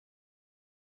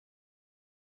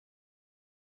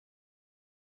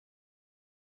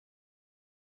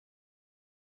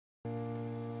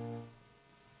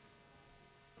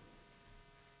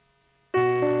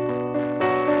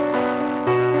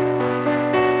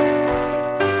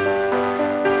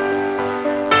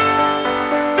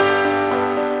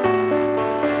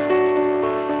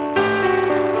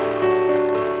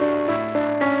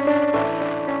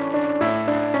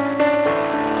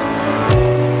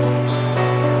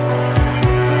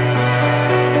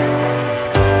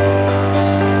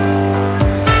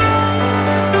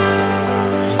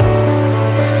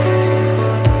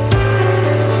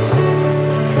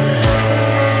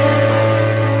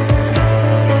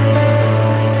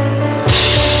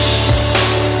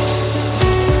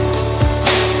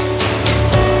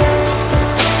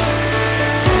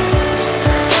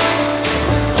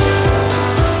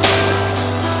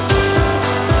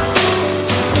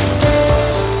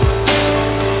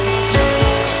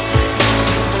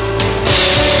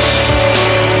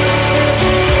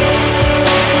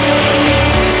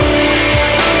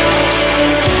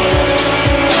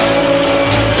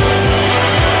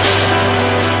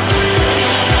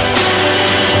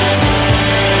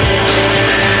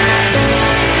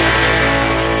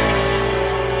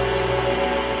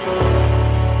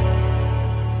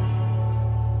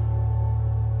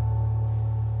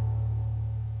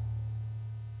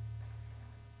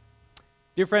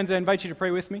Dear friends, I invite you to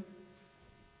pray with me.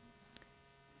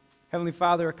 Heavenly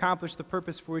Father, accomplish the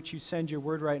purpose for which you send your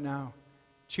word right now.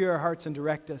 Cheer our hearts and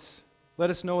direct us. Let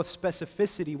us know with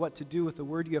specificity what to do with the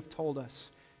word you have told us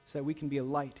so that we can be a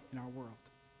light in our world.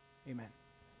 Amen.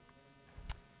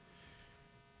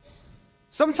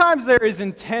 Sometimes there is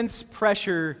intense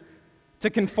pressure to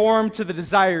conform to the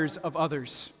desires of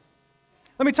others.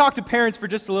 Let me talk to parents for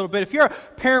just a little bit. If you're a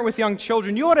parent with young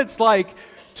children, you know what it's like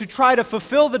to try to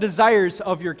fulfill the desires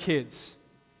of your kids.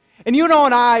 And you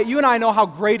and I know how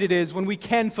great it is when we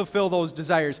can fulfill those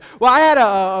desires. Well, I had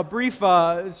a brief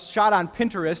shot on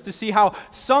Pinterest to see how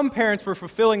some parents were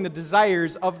fulfilling the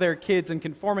desires of their kids and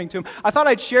conforming to them. I thought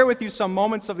I'd share with you some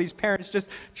moments of these parents just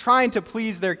trying to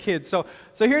please their kids. So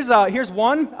here's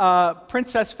one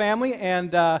princess family,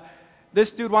 and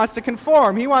this dude wants to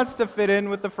conform. He wants to fit in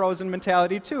with the Frozen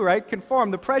mentality too, right?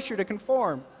 Conform, the pressure to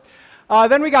conform.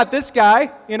 Then we got this guy,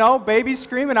 baby's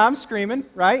screaming, I'm screaming,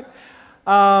 right?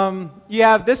 You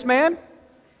have this man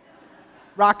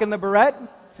rocking the beret.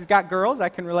 He's got girls, I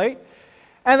can relate.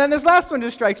 And then this last one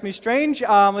just strikes me strange.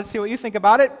 Let's see what you think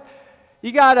about it.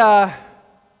 You got a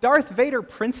Darth Vader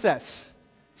princess.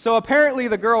 So apparently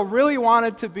the girl really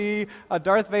wanted to be a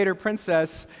Darth Vader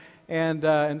princess,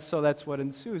 and so that's what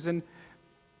ensues. And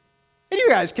you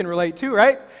guys can relate too,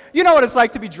 right? You know what it's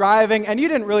like to be driving, and you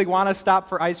didn't really want to stop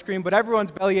for ice cream, but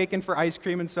everyone's belly aching for ice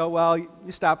cream, and so, well, you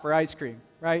stop for ice cream,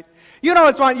 right? You know,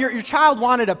 your child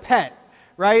wanted a pet,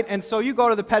 right? And so you go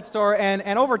to the pet store,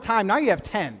 and over time, now you have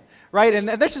 10, right? And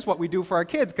that's just what we do for our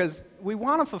kids, because we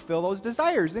want to fulfill those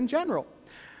desires in general.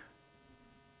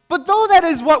 But though that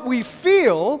is what we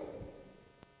feel,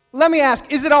 let me ask,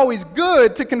 is it always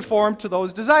good to conform to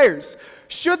those desires?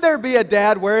 Should there be a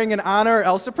dad wearing an Anna or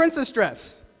Elsa princess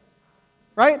dress?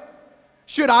 Right?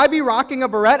 Should I be rocking a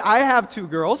beret? I have 2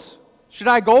 girls. Should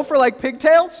I go for like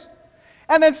pigtails?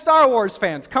 And then Star Wars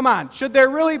fans, come on. Should there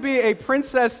really be a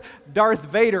Princess Darth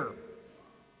Vader?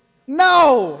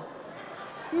 No.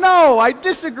 No, I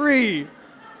disagree.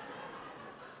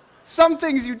 Some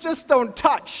things you just don't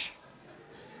touch.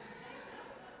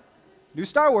 New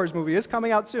Star Wars movie is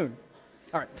coming out soon.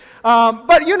 All right.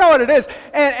 But you know what it is.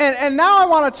 And now I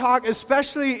want to talk,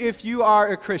 especially if you are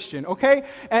a Christian, okay?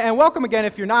 And welcome again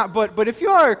if you're not. But if you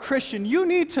are a Christian, you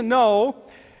need to know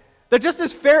that just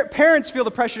as parents feel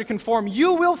the pressure to conform,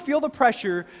 you will feel the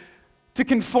pressure to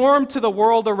conform to the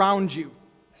world around you.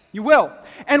 You will.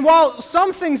 And while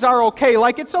some things are okay,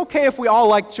 like it's okay if we all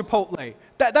like Chipotle.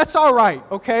 That's all right,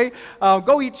 okay?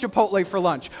 Go eat Chipotle for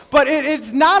lunch. But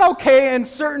it's not okay in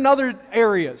certain other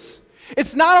areas.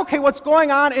 It's not okay. What's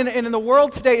going on in the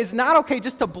world today is not okay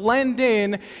just to blend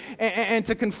in and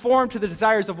to conform to the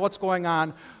desires of what's going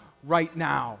on right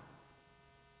now.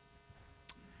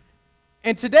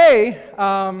 And today,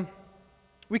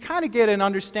 we kind of get an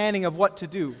understanding of what to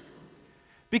do.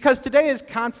 Because today is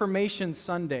Confirmation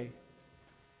Sunday.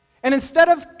 And instead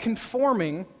of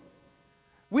conforming,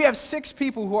 we have 6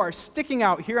 people who are sticking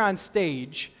out here on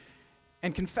stage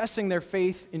and confessing their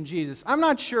faith in Jesus. I'm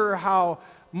not sure how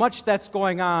much that's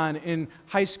going on in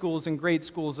high schools and grade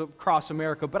schools across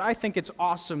America, but I think it's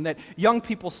awesome that young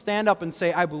people stand up and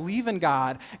say, I believe in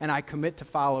God and I commit to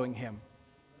following Him.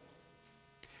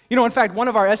 You know, in fact, one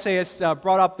of our essayists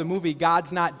brought up the movie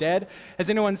God's Not Dead. Has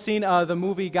anyone seen the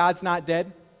movie God's Not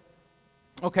Dead?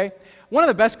 Okay. One of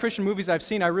the best Christian movies I've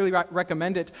seen. I really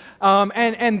recommend it.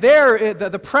 And there,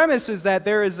 the premise is that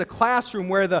there is a classroom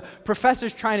where the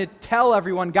professor's trying to tell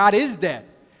everyone God is dead.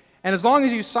 And as long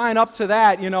as you sign up to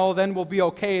that, then we'll be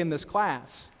okay in this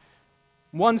class.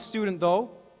 One student,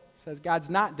 though, says God's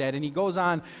not dead, and he goes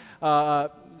on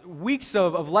weeks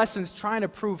of lessons trying to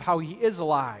prove how He is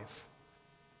alive.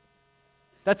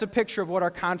 That's a picture of what our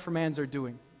confirmands are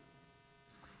doing.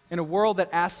 In a world that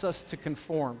asks us to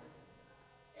conform,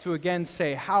 to again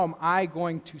say, how am I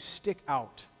going to stick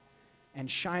out and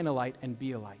shine a light and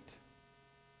be a light?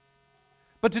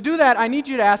 But to do that, I need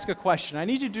you to ask a question. I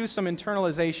need you to do some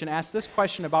internalization. Ask this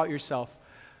question about yourself.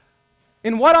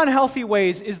 In what unhealthy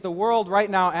ways is the world right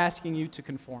now asking you to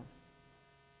conform?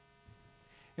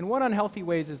 In what unhealthy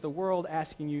ways is the world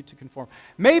asking you to conform?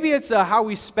 Maybe it's how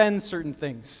we spend certain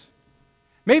things.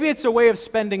 Maybe it's a way of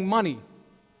spending money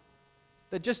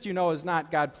that just is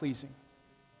not God-pleasing.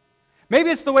 Maybe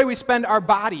it's the way we spend our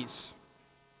bodies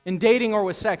in dating or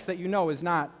with sex that is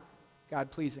not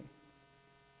God-pleasing.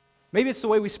 Maybe it's the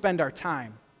way we spend our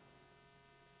time,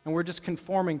 and we're just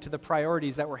conforming to the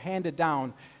priorities that were handed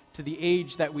down to the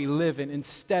age that we live in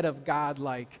instead of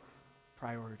God-like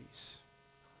priorities.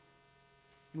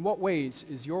 In what ways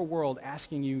is your world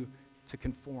asking you to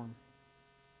conform?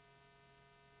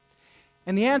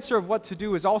 And the answer of what to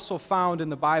do is also found in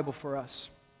the Bible for us.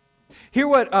 Hear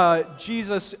what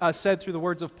Jesus said through the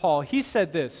words of Paul. He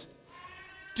said this,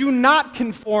 "Do not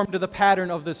conform to the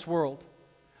pattern of this world,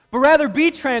 but rather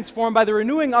be transformed by the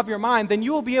renewing of your mind. Then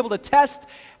you will be able to test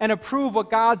and approve what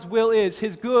God's will is,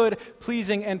 his good,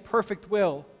 pleasing, and perfect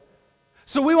will."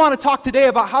 So we want to talk today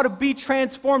about how to be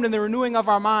transformed in the renewing of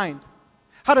our mind,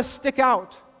 how to stick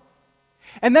out.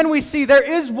 And then we see there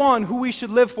is one who we should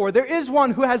live for. There is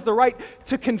one who has the right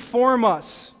to conform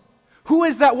us. Who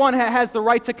is that one that has the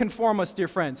right to conform us, dear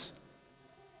friends?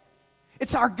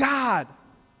 It's our God.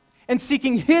 And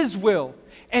seeking his will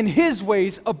and his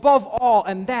ways above all,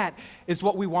 and that is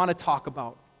what we want to talk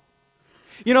about.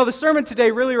 You know, the sermon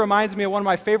today really reminds me of one of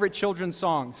my favorite children's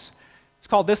songs. It's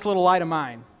called "This Little Light of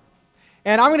Mine."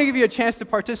 And I'm going to give you a chance to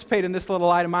participate in this little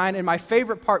light of mine. And my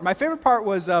favorite part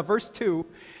was verse 2.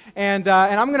 And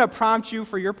I'm going to prompt you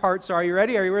for your part. So are you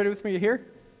ready? Are you ready with me here?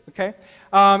 Okay.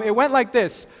 It went like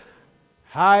this.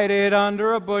 Hide it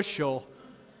under a bushel.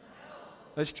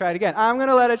 Let's try it again. I'm going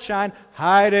to let it shine.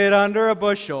 Hide it under a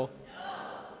bushel.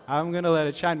 I'm going to let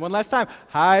it shine. One last time.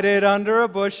 Hide it under a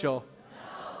bushel.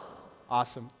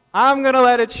 Awesome. I'm going to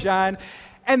let it shine.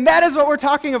 And that is what we're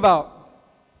talking about.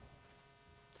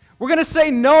 We're going to say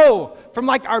no from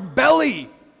like our belly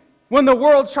when the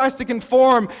world tries to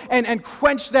conform and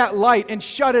quench that light and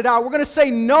shut it out. We're going to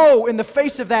say no in the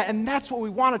face of that, and that's what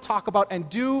we want to talk about and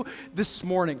do this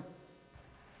morning.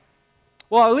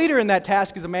 Well, our leader in that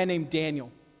task is a man named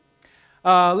Daniel.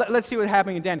 Let's see what's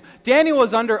happening in Daniel. Daniel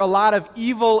was under a lot of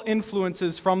evil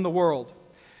influences from the world.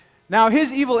 Now,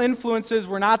 his evil influences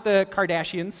were not the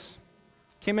Kardashians.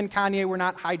 Kim and Kanye were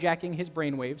not hijacking his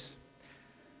brainwaves.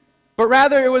 But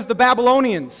rather, it was the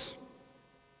Babylonians.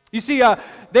 You see,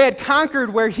 they had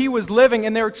conquered where he was living,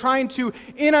 and they were trying to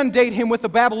inundate him with the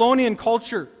Babylonian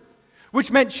culture, which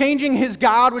meant changing his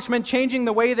God, which meant changing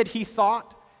the way that he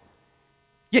thought.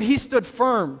 Yet he stood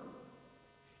firm.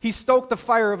 He stoked the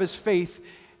fire of his faith,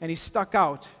 and he stuck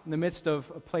out in the midst of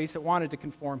a place that wanted to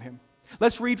conform him.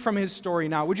 Let's read from his story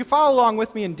now. Would you follow along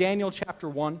with me in Daniel chapter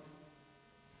 1?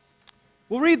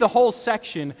 We'll read the whole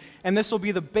section, and this will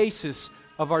be the basis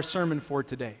of our sermon for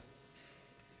today.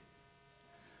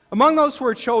 Among those who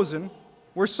were chosen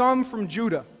were some from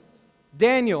Judah: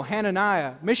 Daniel,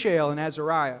 Hananiah, Mishael, and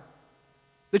Azariah.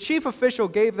 The chief official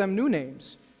gave them new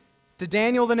names. To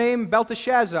Daniel the name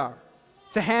Belteshazzar,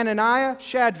 to Hananiah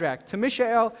Shadrach, to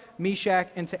Mishael Meshach,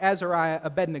 and to Azariah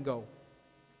Abednego.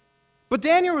 But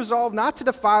Daniel resolved not to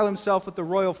defile himself with the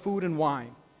royal food and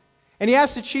wine, and he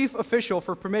asked the chief official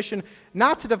for permission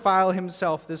not to defile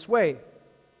himself this way.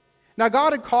 Now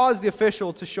God had caused the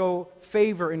official to show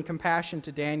favor and compassion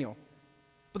to Daniel.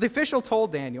 But the official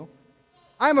told Daniel,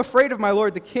 "I am afraid of my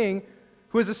lord the king,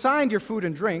 who has assigned your food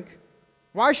and drink.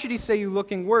 Why should he say you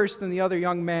looking worse than the other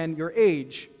young men your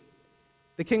age?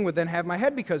 The king would then have my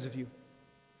head because of you."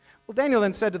 Well, Daniel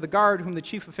then said to the guard whom the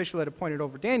chief official had appointed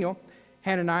over Daniel,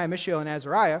 Hananiah, Mishael, and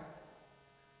Azariah,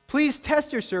 "Please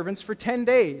test your servants for 10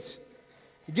 days.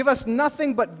 Give us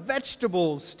nothing but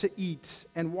vegetables to eat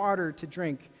and water to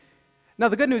drink." Now,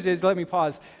 the good news is, let me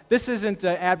pause, this isn't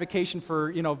an advocation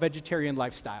for, vegetarian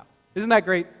lifestyle. Isn't that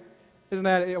great? Isn't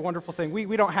that a wonderful thing?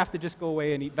 We don't have to just go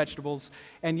away and eat vegetables,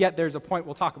 and yet there's a point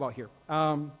we'll talk about here.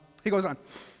 He goes on.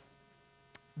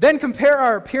 "Then compare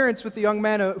our appearance with the young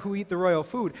men who eat the royal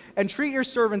food, and treat your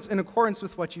servants in accordance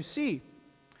with what you see."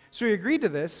 So he agreed to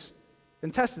this,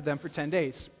 and tested them for 10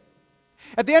 days.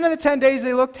 At the end of the 10 days,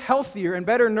 they looked healthier and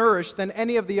better nourished than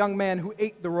any of the young men who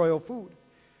ate the royal food.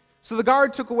 So the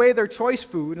guard took away their choice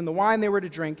food and the wine they were to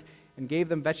drink and gave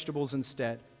them vegetables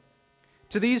instead.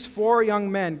 To these 4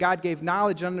 young men, God gave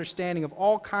knowledge and understanding of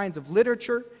all kinds of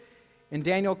literature, and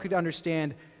Daniel could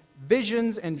understand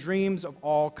visions and dreams of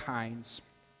all kinds.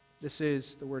 This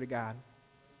is the word of God.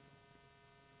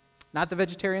 Not the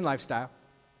vegetarian lifestyle,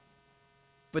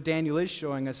 but Daniel is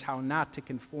showing us how not to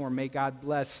conform. May God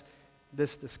bless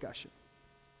this discussion.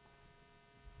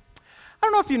 I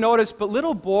don't know if you noticed, but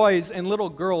little boys and little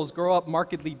girls grow up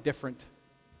markedly different.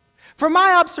 From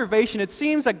my observation, it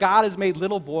seems that God has made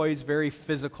little boys very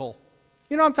physical.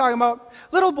 You know what I'm talking about?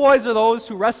 Little boys are those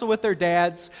who wrestle with their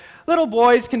dads. Little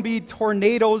boys can be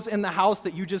tornadoes in the house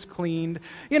that you just cleaned.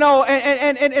 And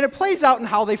it plays out in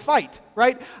how they fight,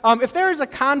 right? If there is a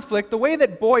conflict, the way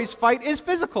that boys fight is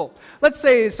physical. Let's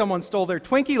say someone stole their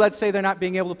Twinkie. Let's say they're not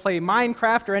being able to play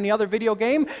Minecraft or any other video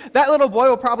game. That little boy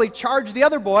will probably charge the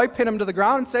other boy, pin him to the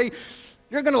ground, and say,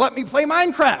 "You're going to let me play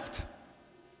Minecraft."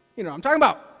 You know what I'm talking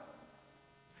about.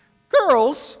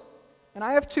 Girls, and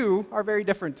I have 2, are very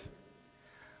different.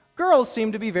 Girls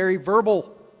seem to be very verbal.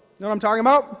 You know what I'm talking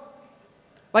about?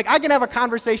 Like, I can have a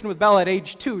conversation with Bella at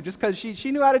age 2 just because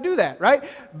she knew how to do that, right?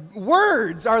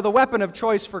 Words are the weapon of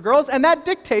choice for girls, and that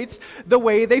dictates the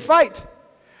way they fight.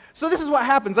 So this is what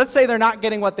happens. Let's say they're not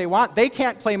getting what they want. They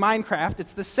can't play Minecraft.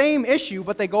 It's the same issue,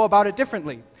 but they go about it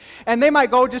differently. And they might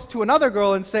go just to another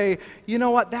girl and say, you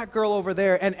know what, that girl over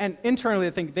there, and internally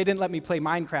they think they didn't let me play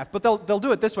Minecraft, but they'll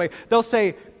do it this way. They'll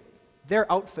say, their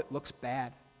outfit looks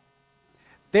bad.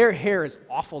 Their hair is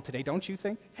awful today, don't you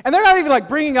think? And they're not even like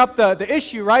bringing up the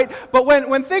issue, right? But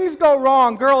when things go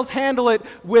wrong, girls handle it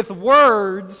with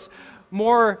words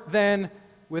more than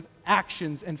with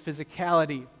actions and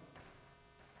physicality.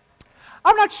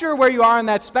 I'm not sure where you are on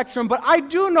that spectrum, but I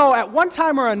do know at one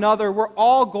time or another we're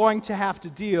all going to have to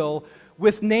deal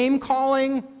with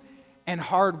name-calling and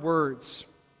hard words.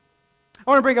 I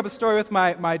want to bring up a story with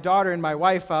my daughter and my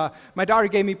wife. My daughter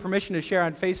gave me permission to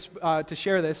share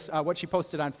what she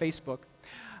posted on Facebook.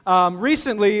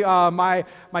 Recently, my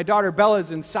daughter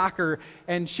Bella's in soccer,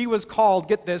 and she was called,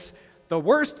 get this, the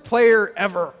worst player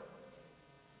ever.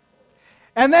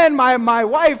 And then my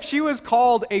wife, she was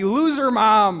called a loser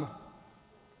mom.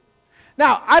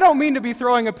 Now, I don't mean to be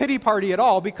throwing a pity party at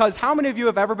all, because how many of you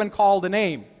have ever been called a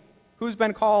name? Who's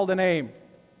been called a name?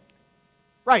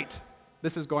 Right.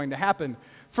 This is going to happen.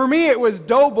 For me, it was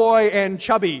Doughboy and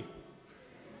Chubby.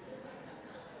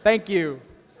 Thank you.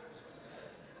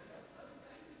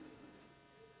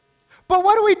 But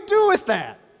what do we do with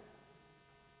that?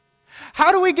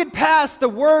 How do we get past the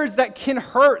words that can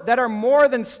hurt, that are more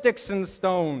than sticks and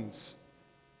stones?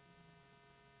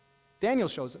 Daniel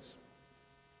shows us.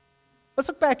 Let's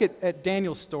look back at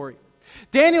Daniel's story.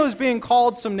 Daniel is being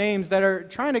called some names that are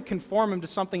trying to conform him to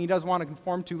something he doesn't want to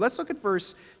conform to. Let's look at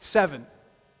verse 7.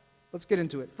 Let's get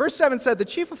into it. Verse 7 said, the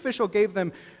chief official gave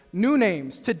them new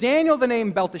names. To Daniel the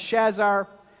name Belteshazzar,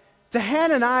 to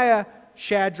Hananiah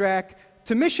Shadrach,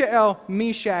 to Mishael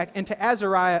Meshach, and to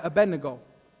Azariah Abednego.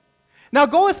 Now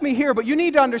go with me here, but you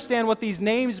need to understand what these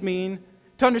names mean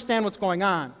to understand what's going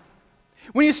on.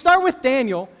 When you start with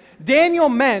Daniel, Daniel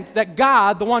meant that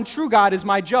God, the one true God, is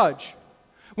my judge.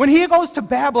 When he goes to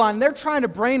Babylon, they're trying to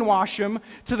brainwash him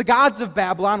to the gods of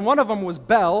Babylon. One of them was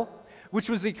Bel, which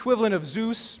was the equivalent of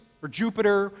Zeus or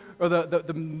Jupiter or the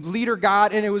leader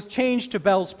god, and it was changed to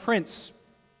Bel's prince.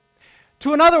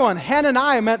 To another one,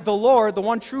 Hananiah meant the Lord, the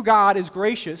one true God, is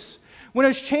gracious. When it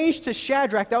was changed to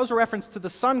Shadrach, that was a reference to the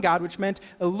sun god, which meant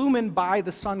illumined by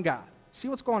the sun god. See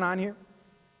what's going on here?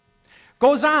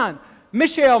 Goes on.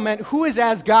 Mishael meant who is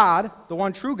as God, the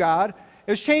one true God.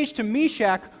 It was changed to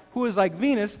Meshach, who is like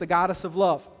Venus, the goddess of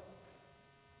love.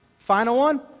 Final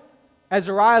one,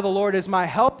 Azariah, the Lord is my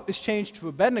help, is changed to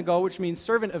Abednego, which means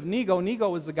servant of Nego.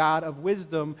 Nego is the god of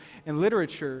wisdom and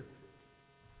literature.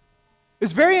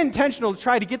 It's very intentional to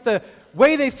try to get the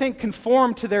way they think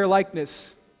conform to their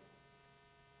likeness,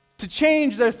 to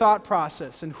change their thought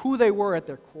process and who they were at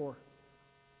their core.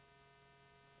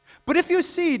 But if you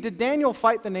see, did Daniel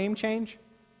fight the name change?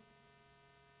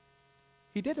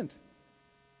 He didn't.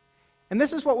 And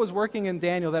this is what was working in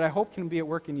Daniel that I hope can be at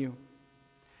work in you.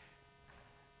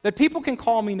 That people can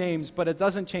call me names, but it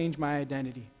doesn't change my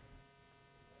identity.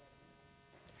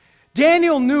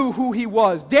 Daniel knew who he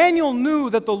was. Daniel knew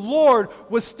that the Lord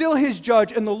was still his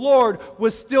judge and the Lord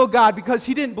was still God because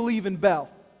he didn't believe in Bel.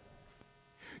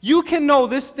 You can know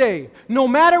this day, no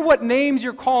matter what names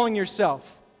you're calling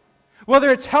yourself,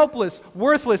 whether it's helpless,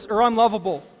 worthless, or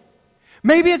unlovable.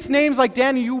 Maybe it's names like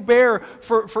Daniel you bear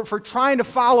for trying to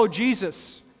follow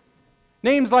Jesus.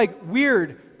 Names like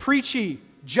weird, preachy,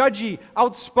 judgy,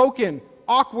 outspoken,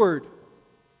 awkward.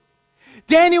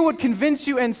 Daniel would convince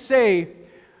you and say,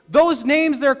 those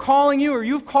names they're calling you or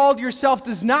you've called yourself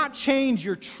does not change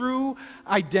your true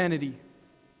identity.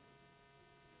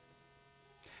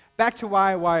 Back to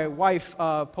why my wife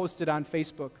posted on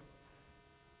Facebook.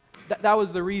 That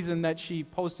was the reason that she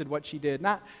posted what she did.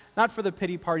 Not for the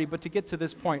pity party, but to get to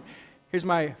this point. Here's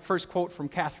my first quote from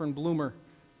Catherine Bloomer.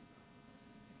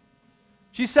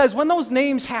 She says, when those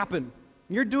names happen,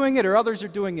 you're doing it or others are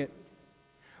doing it,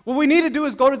 what we need to do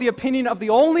is go to the opinion of the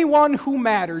only one who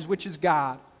matters, which is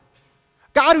God.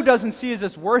 God who doesn't see us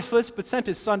as worthless, but sent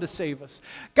his son to save us.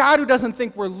 God who doesn't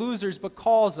think we're losers, but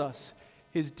calls us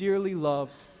his dearly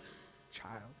loved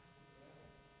child.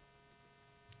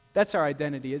 That's our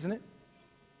identity, isn't it?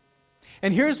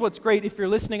 And here's what's great if you're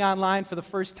listening online for the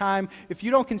first time. If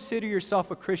you don't consider yourself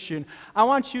a Christian, I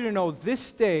want you to know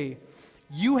this day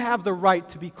you have the right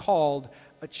to be called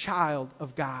a child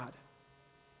of God.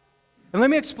 And let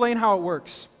me explain how it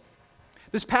works.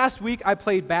 This past week I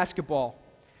played basketball,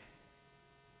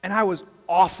 and I was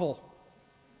awful.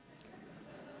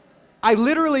 I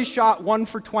literally shot 1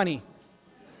 for 20.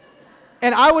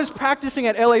 And I was practicing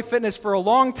at LA Fitness for a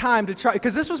long time to try,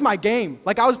 because this was my game.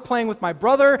 Like, I was playing with my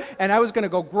brother, and I was going to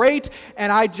go great,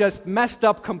 and I just messed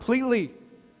up completely.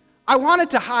 I wanted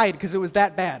to hide because it was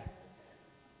that bad.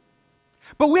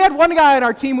 But we had one guy on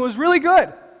our team who was really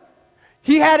good.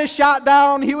 He had his shot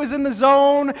down, he was in the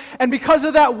zone, and because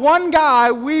of that one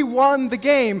guy, we won the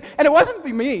game. And it wasn't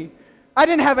me. I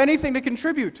didn't have anything to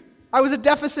contribute. I was a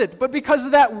deficit. But because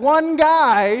of that one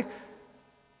guy,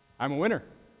 I'm a winner.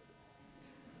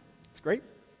 It's great.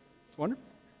 It's wonderful.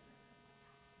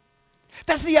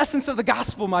 That's the essence of the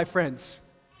gospel, my friends.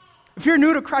 If you're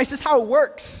new to Christ, that's how it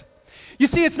works. You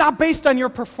see, it's not based on your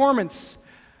performance.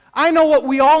 I know what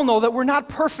we all know, that we're not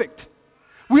perfect.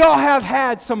 We all have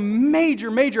had some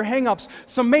major hang-ups,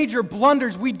 some major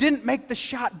blunders. We didn't make the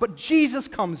shot, but Jesus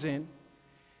comes in,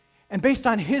 and based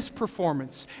on his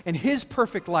performance and his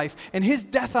perfect life and his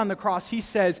death on the cross, he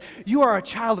says, you are a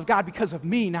child of God because of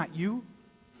me, not you.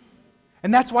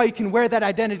 And that's why you can wear that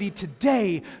identity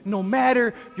today, no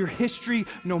matter your history,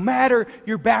 no matter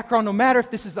your background, no matter if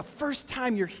this is the first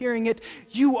time you're hearing it,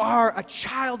 you are a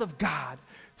child of God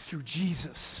through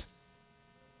Jesus.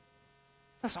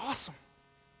 That's awesome.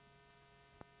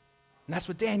 And that's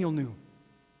what Daniel knew.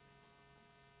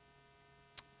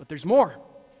 But there's more.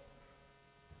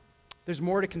 There's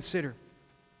more to consider.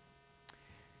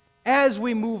 As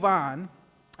we move on,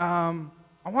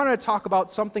 I want to talk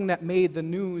about something that made the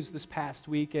news this past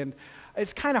week, and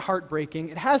it's kind of heartbreaking.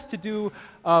 It has to do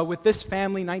with this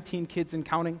family, 19 kids and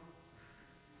counting.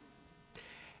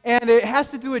 And it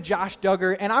has to do with Josh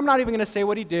Duggar, and I'm not even going to say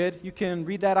what he did. You can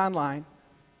read that online.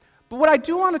 But what I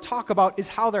do want to talk about is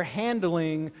how they're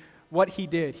handling what he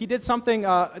did. He did something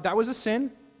that was a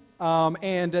sin,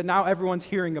 and now everyone's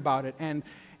hearing about it, and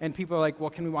people are like, well,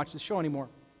 can we watch this show anymore?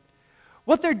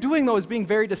 What they're doing, though, is being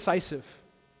very decisive.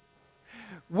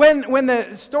 When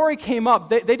the story came up,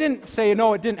 they didn't say,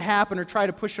 no, it didn't happen, or try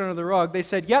to push it under the rug. They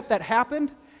said, yep, that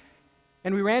happened,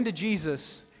 and we ran to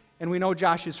Jesus, and we know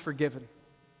Josh is forgiven.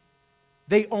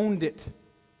 They owned it.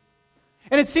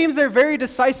 And it seems they're very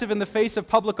decisive in the face of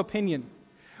public opinion,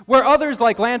 where others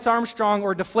like Lance Armstrong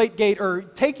or Deflategate, or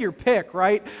take your pick,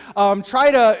 right,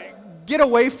 try to get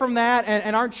away from that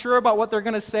and aren't sure about what they're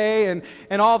going to say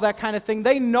and all that kind of thing.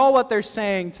 They know what they're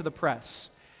saying to the press,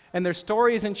 and their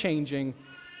story isn't changing,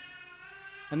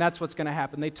 and that's what's going to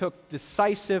happen. They took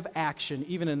decisive action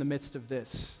even in the midst of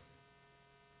this.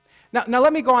 Now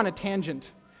let me go on a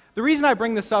tangent. The reason I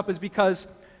bring this up is because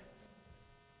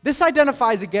this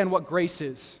identifies again what grace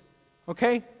is,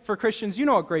 okay? For Christians, you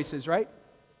know what grace is, right?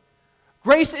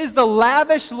 Grace is the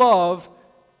lavish love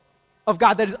of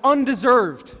God that is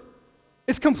undeserved.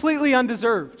 It's completely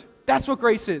undeserved. That's what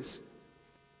grace is.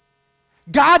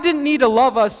 God didn't need to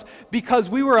love us because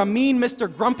we were a mean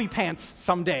Mr. Grumpy Pants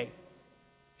someday.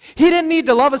 He didn't need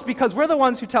to love us because we're the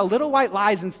ones who tell little white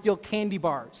lies and steal candy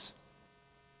bars.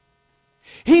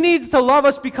 He needs to love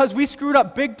us because we screwed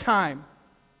up big time.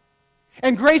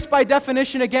 And grace, by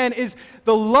definition, again, is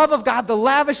the love of God, the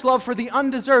lavish love for the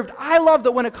undeserved. I love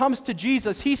that when it comes to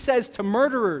Jesus, he says to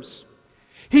murderers,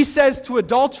 he says to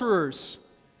adulterers,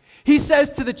 he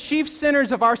says to the chief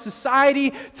sinners of our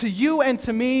society, to you and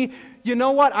to me, you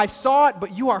know what? I saw it,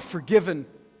 but you are forgiven.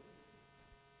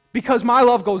 Because my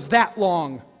love goes that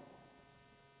long.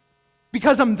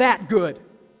 Because I'm that good.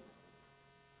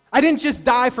 I didn't just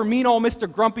die for mean old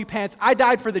Mr. Grumpy Pants. I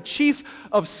died for the chief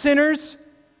of sinners,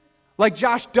 like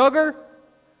Josh Duggar,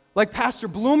 like Pastor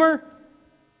Bloomer,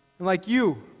 and like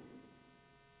you.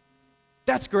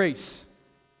 That's grace.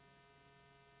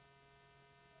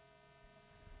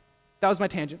 That was my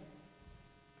tangent.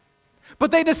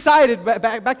 But they decided,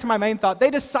 back to my main thought, they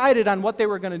decided on what they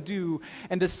were going to do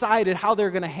and decided how they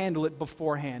were going to handle it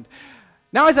beforehand.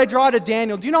 Now as I draw to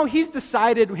Daniel, do you know he's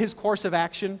decided his course of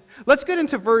action? Let's get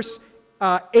into verse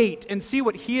 8 and see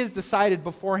what he has decided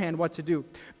beforehand what to do.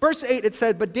 Verse 8, it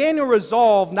said, but Daniel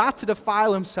resolved not to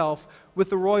defile himself with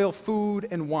the royal food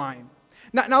and wine.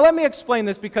 Now let me explain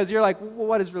this, because you're like, well,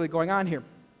 what is really going on here?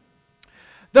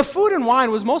 The food and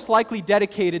wine was most likely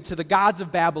dedicated to the gods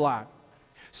of Babylon.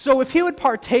 So if he would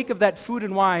partake of that food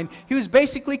and wine, he was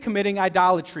basically committing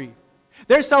idolatry.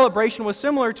 Their celebration was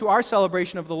similar to our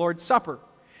celebration of the Lord's Supper.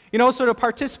 You know, so to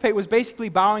participate was basically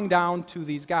bowing down to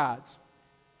these gods.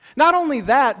 Not only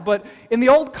that, but in the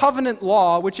Old Covenant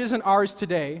law, which isn't ours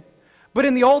today, but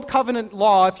in the Old Covenant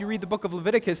law, if you read the book of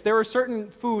Leviticus, there were certain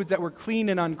foods that were clean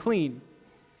and unclean.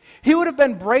 He would have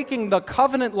been breaking the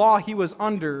covenant law he was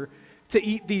under to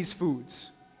eat these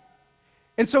foods.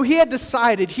 And so he had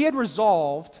decided, he had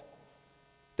resolved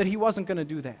that he wasn't going to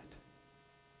do that.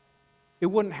 It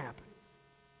wouldn't happen.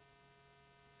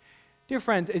 Dear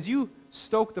friends, as you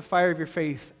stoke the fire of your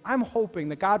faith, I'm hoping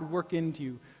that God would work into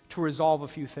you to resolve a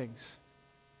few things.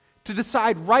 To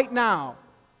decide right now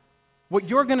what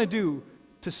you're going to do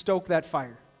to stoke that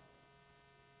fire.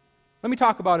 Let me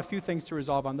talk about a few things to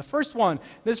resolve on. The first one,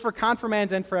 this is for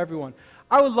confirmands and for everyone.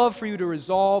 I would love for you to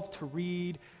resolve to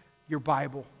read your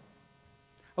Bible.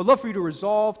 I'd love for you to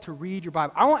resolve to read your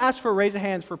Bible. I won't ask for a raise of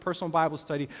hands for a personal Bible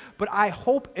study, but I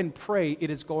hope and pray it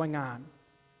is going on.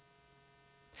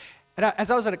 And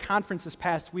as I was at a conference this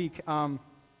past week, it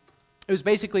was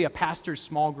basically a pastor's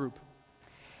small group.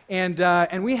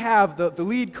 And we have the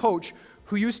lead coach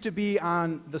who used to be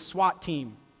on the SWAT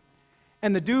team.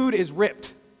 And the dude is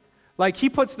ripped. Like, he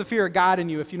puts the fear of God in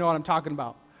you, if you know what I'm talking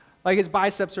about. Like, his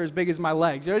biceps are as big as my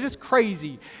legs. They're just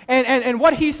crazy. And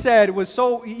what he said was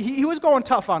he was going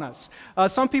tough on us.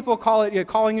 Some people call it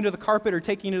calling you to the carpet or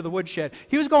taking you to the woodshed.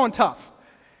 He was going tough.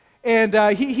 And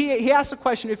he asked the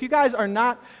question, if you guys are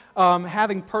not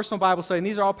having personal Bible study, and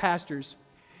these are all pastors,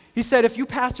 he said, if you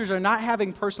pastors are not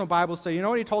having personal Bible study, you know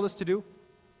what he told us to do?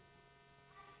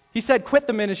 He said, quit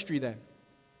the ministry then.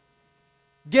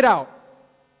 Get out.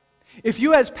 If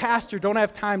you as pastor don't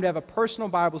have time to have a personal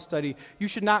Bible study, you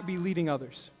should not be leading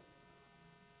others.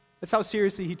 That's how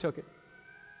seriously he took it,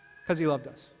 because he loved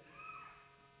us.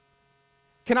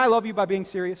 Can I love you by being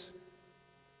serious?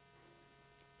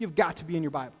 You've got to be in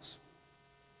your Bibles.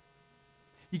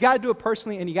 You got to do it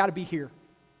personally, and you got to be here.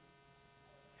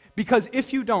 Because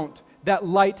if you don't, that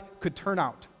light could turn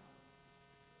out.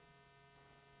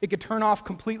 It could turn off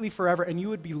completely forever, and you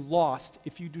would be lost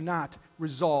if you do not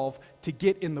resolve to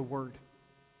get in the Word.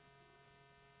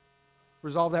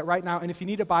 Resolve that right now, and if you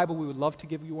need a Bible, we would love to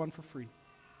give you one for free.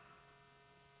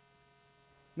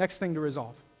 Next thing to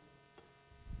resolve.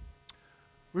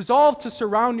 Resolve to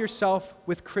surround yourself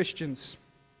with Christians.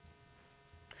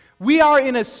 We are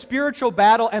in a spiritual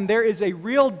battle, and there is a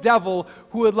real devil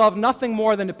who would love nothing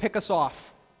more than to pick us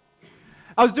off.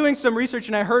 I was doing some research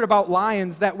and I heard about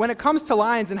lions, that when it comes to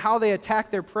lions and how they attack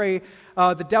their prey,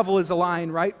 the devil is a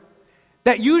lion, right?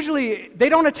 That usually they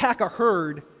don't attack a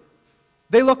herd,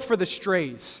 they look for the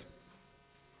strays.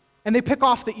 And they pick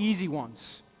off the easy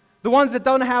ones, the ones that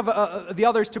don't have the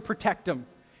others to protect them.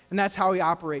 And that's how he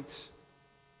operates.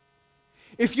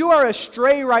 If you are a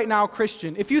stray right now,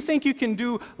 Christian, if you think you can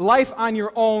do life on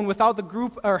your own without the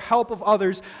group or help of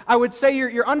others, I would say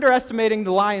you're underestimating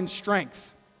the lion's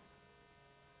strength.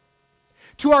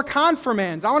 To our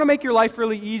confirmands, I want to make your life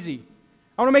really easy.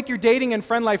 I want to make your dating and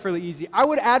friend life really easy. I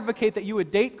would advocate that you would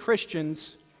date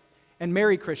Christians and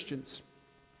marry Christians.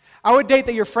 I would date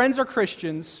that your friends are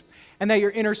Christians and that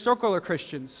your inner circle are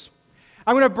Christians.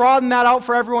 I'm going to broaden that out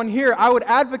for everyone here. I would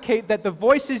advocate that the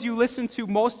voices you listen to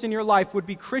most in your life would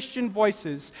be Christian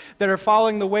voices that are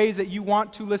following the ways that you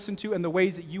want to listen to and the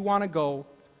ways that you want to go.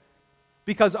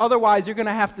 Because otherwise, you're going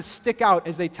to have to stick out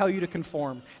as they tell you to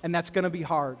conform, and that's going to be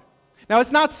hard. Now,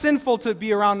 it's not sinful to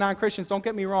be around non-Christians, don't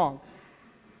get me wrong.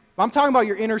 But I'm talking about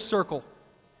your inner circle.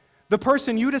 The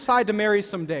person you decide to marry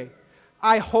someday,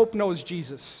 I hope knows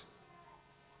Jesus.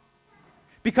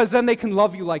 Because then they can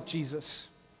love you like Jesus.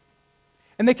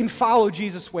 And they can follow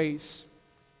Jesus' ways.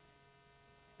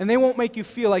 And they won't make you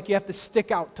feel like you have to stick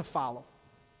out to follow.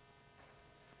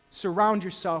 Surround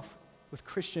yourself with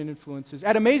Christian influences.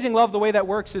 At Amazing Love, the way that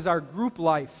works is our group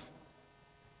life.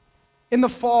 In the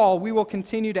fall, we will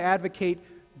continue to advocate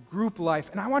group life.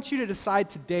 And I want you to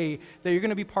decide today that you're going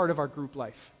to be part of our group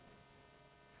life.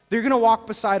 That you're going to walk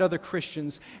beside other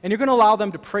Christians, and you're going to allow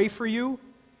them to pray for you,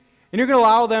 and you're going to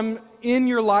allow them in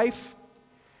your life,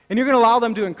 and you're going to allow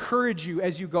them to encourage you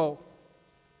as you go.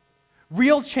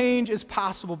 Real change is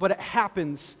possible, but it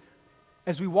happens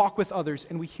as we walk with others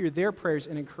and we hear their prayers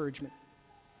and encouragement.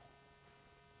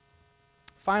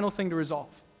 Final thing to resolve.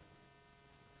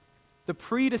 The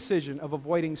pre-decision of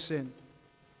avoiding sin.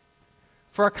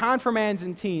 For our confirmands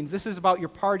and teens, this is about your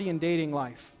party and dating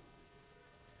life.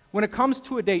 When it comes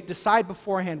to a date, decide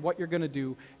beforehand what you're going to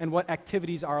do and what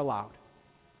activities are allowed.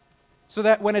 So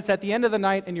that when it's at the end of the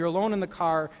night and you're alone in the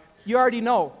car, you already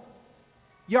know.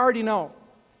 You already know.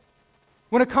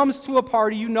 When it comes to a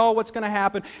party, you know what's going to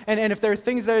happen. And if there are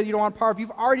things that you don't want part of,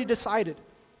 you've already decided.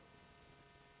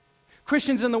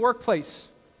 Christians in the workplace,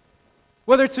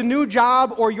 whether it's a new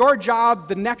job or your job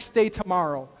the next day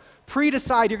tomorrow,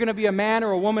 pre-decide you're going to be a man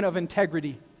or a woman of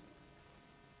integrity.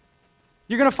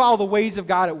 You're going to follow the ways of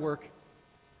God at work.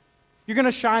 You're going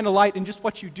to shine a light in just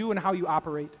what you do and how you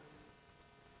operate.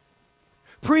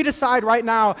 Pre-decide right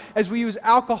now as we use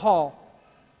alcohol,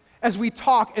 as we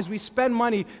talk, as we spend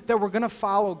money, that we're going to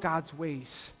follow God's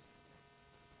ways.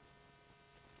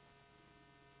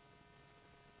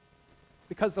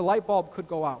 Because the light bulb could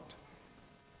go out.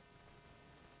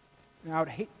 And I would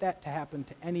hate that to happen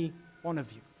to any one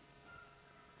of you.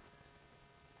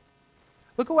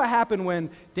 Look at what happened when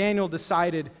Daniel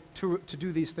decided to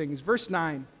do these things. Verse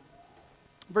 9.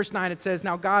 Verse 9, it says,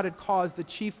 "Now God had caused the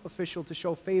chief official to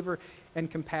show favor and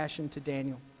compassion to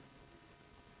Daniel."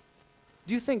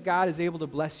 Do you think God is able to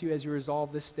bless you as you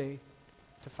resolve this day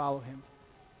to follow him?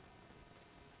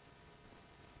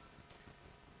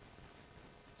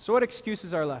 So what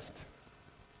excuses are left?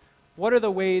 What are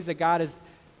the ways that God is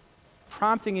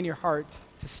prompting in your heart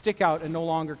to stick out and no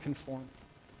longer conform?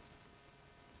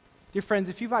 Dear friends,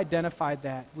 if you've identified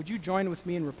that, would you join with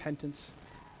me in repentance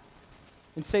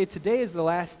and say, today is the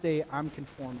last day I'm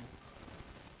conforming.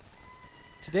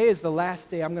 Today is the last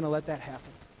day I'm going to let that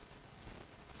happen.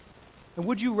 And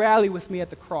would you rally with me at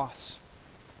the cross?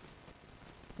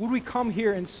 Would we come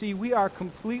here and see we are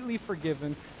completely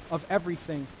forgiven of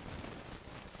everything?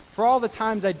 For all the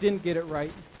times I didn't get it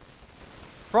right.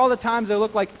 For all the times I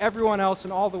looked like everyone else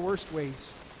in all the worst ways.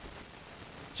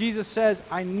 Jesus says,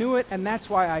 I knew it, and that's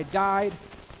why I died.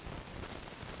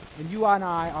 And you and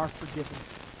I are forgiven.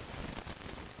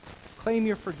 Claim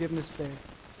your forgiveness there.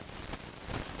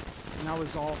 And now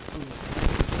resolve through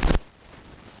it.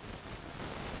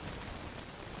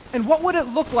 And what would it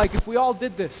look like if we all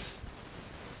did this?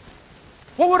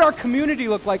 What would our community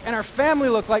look like, and our family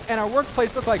look like, and our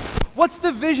workplace look like? What's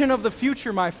the vision of the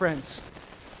future, my friends?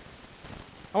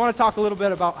 I want to talk a little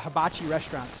bit about hibachi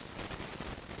restaurants.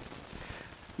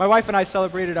 My wife and I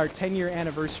celebrated our 10-year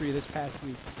anniversary this past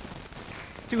week.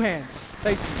 2 hands.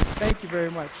 Thank you. Thank you very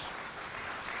much.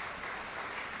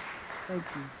 Thank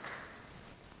you.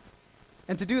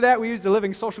 And to do that, we used a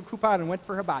living social coupon and went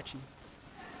for hibachi.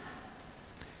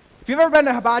 If you've ever been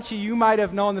to hibachi, you might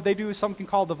have known that they do something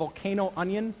called the volcano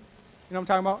onion. You know what I'm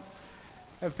talking about?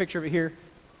 I have a picture of it here.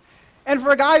 And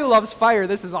for a guy who loves fire,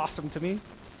 this is awesome to me.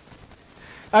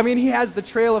 I mean, he has the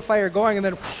trail of fire going, and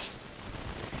then...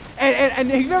 And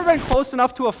have you ever been close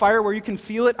enough to a fire where you can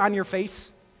feel it on your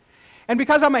face? And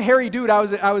because I'm a hairy dude, I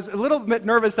was a little bit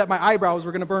nervous that my eyebrows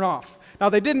were going to burn off. Now,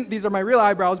 they didn't. These are my real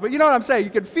eyebrows, but you know what I'm saying. You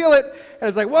can feel it, and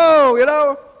it's like, whoa, you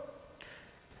know?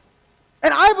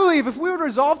 And I believe if we would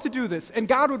resolve to do this, and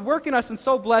God would work in us and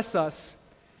so bless us,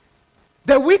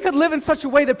 that we could live in such a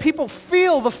way that people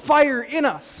feel the fire in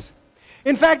us.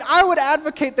 In fact, I would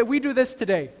advocate that we do this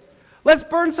today. Let's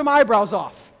burn some eyebrows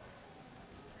off.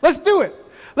 Let's do it.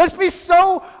 Let's be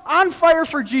so on fire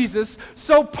for Jesus,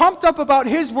 so pumped up about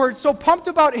his word, so pumped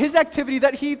about his activity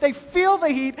that they feel the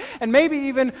heat and maybe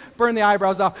even burn the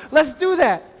eyebrows off. Let's do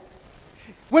that.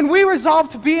 When we resolve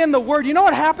to be in the word, you know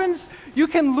what happens? You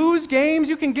can lose games,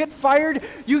 you can get fired,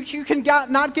 you can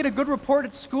not get a good report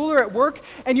at school or at work,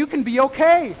 and you can be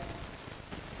okay.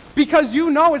 Because you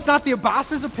know it's not the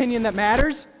boss's opinion that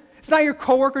matters. It's not your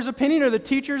coworker's opinion or the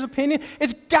teacher's opinion.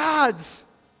 It's God's.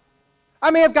 I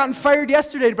may have gotten fired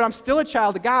yesterday, but I'm still a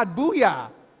child of God. Booyah.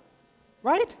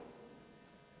 Right?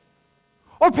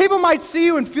 Or people might see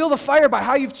you and feel the fire by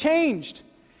how you've changed.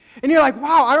 And you're like,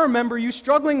 wow, I remember you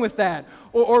struggling with that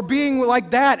or being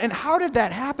like that. And how did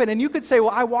that happen? And you could say,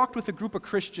 well, I walked with a group of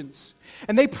Christians.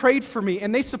 And they prayed for me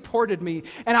and they supported me.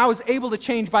 And I was able to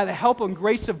change by the help and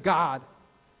grace of God.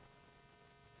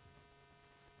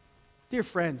 Dear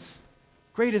friends,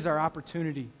 great is our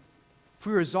opportunity if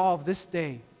we resolve this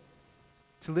day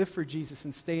to live for Jesus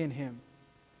and stay in him.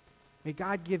 May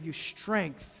God give you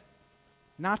strength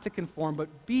not to conform,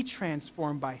 but be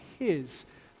transformed by his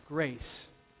grace.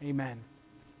 Amen.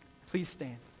 Please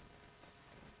stand.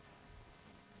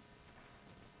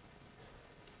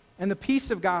 And the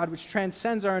peace of God, which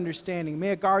transcends our understanding, may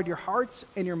it guard your hearts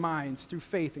and your minds through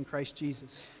faith in Christ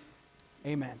Jesus.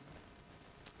 Amen.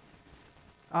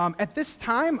 At this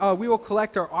time, we will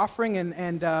collect our offering,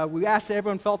 and we ask that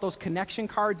everyone fill out those connection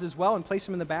cards as well and place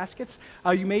them in the baskets.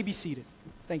 You may be seated.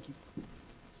 Thank you.